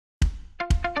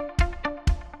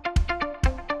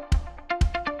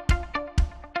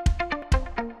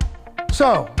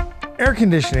So, air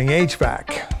conditioning,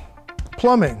 HVAC,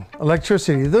 plumbing,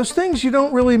 electricity, those things you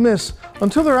don't really miss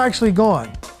until they're actually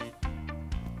gone.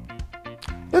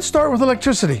 Let's start with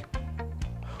electricity.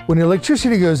 When the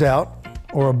electricity goes out,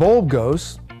 or a bulb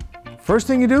goes, first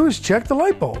thing you do is check the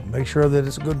light bulb, make sure that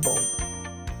it's a good bulb.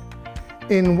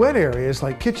 In wet areas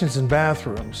like kitchens and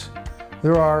bathrooms,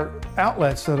 there are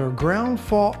outlets that are ground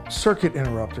fault circuit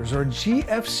interrupters, or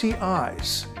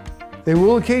GFCIs. They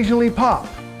will occasionally pop,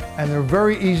 and they're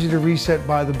very easy to reset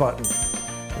by the button.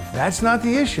 If that's not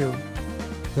the issue,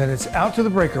 then it's out to the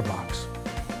breaker box.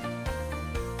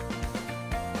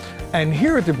 And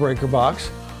here at the breaker box,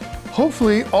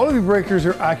 hopefully all of your breakers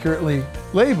are accurately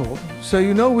labeled so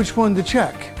you know which one to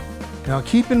check. Now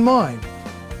keep in mind,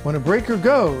 when a breaker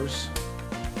goes,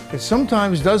 it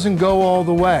sometimes doesn't go all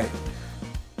the way.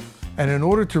 And in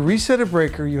order to reset a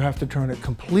breaker, you have to turn it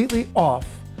completely off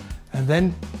and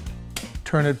then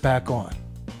turn it back on.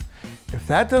 If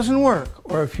that doesn't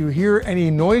work, or if you hear any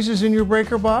noises in your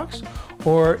breaker box,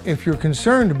 or if you're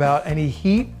concerned about any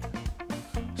heat,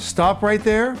 stop right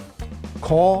there,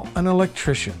 call an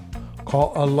electrician.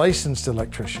 Call a licensed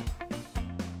electrician.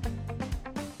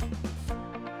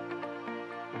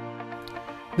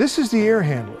 This is the air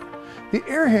handler. The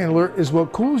air handler is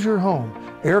what cools your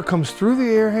home. Air comes through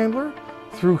the air handler,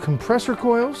 through compressor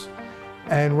coils,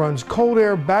 and runs cold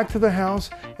air back to the house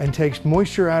and takes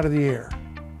moisture out of the air.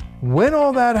 When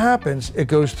all that happens, it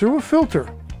goes through a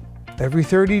filter. Every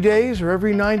 30 days or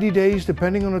every 90 days,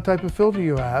 depending on the type of filter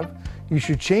you have, you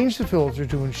should change the filter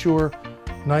to ensure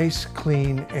nice,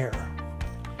 clean air.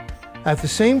 At the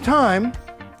same time,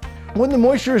 when the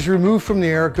moisture is removed from the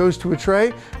air, it goes to a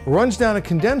tray, runs down a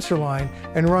condenser line,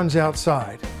 and runs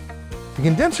outside. The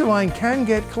condenser line can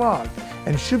get clogged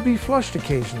and should be flushed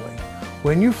occasionally.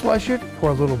 When you flush it,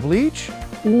 pour a little bleach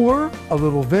or a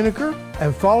little vinegar,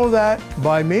 and follow that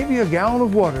by maybe a gallon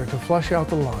of water to flush out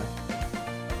the line.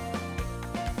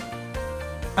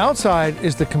 Outside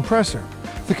is the compressor.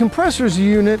 The compressor is a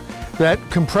unit that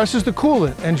compresses the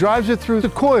coolant and drives it through the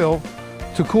coil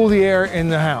to cool the air in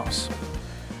the house.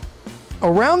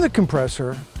 Around the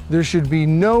compressor, there should be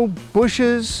no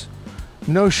bushes,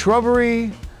 no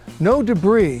shrubbery, no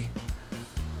debris.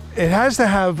 It has to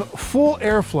have full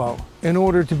airflow in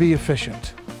order to be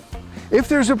efficient. If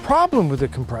there's a problem with the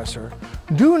compressor,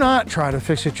 do not try to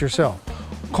fix it yourself.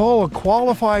 Call a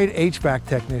qualified HVAC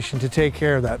technician to take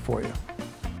care of that for you.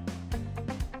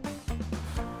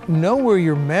 Know where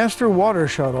your master water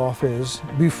shutoff is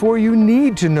before you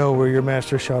need to know where your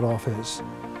master shutoff is.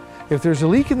 If there's a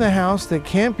leak in the house that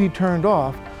can't be turned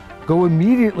off, go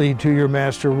immediately to your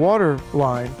master water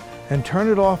line and turn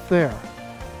it off there.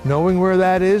 Knowing where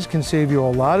that is can save you a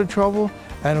lot of trouble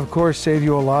and of course save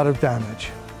you a lot of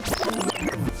damage.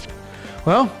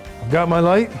 Well, I've got my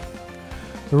light,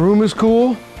 the room is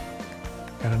cool,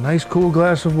 got a nice cool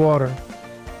glass of water.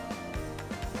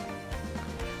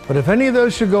 But if any of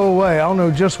those should go away, I'll know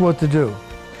just what to do.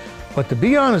 But to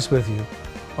be honest with you,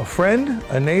 a friend,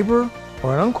 a neighbor,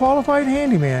 or an unqualified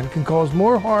handyman can cause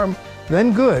more harm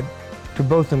than good to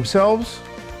both themselves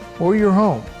or your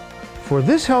home. For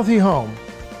this healthy home,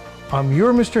 I'm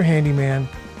your Mr. Handyman,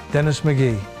 Dennis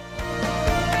McGee.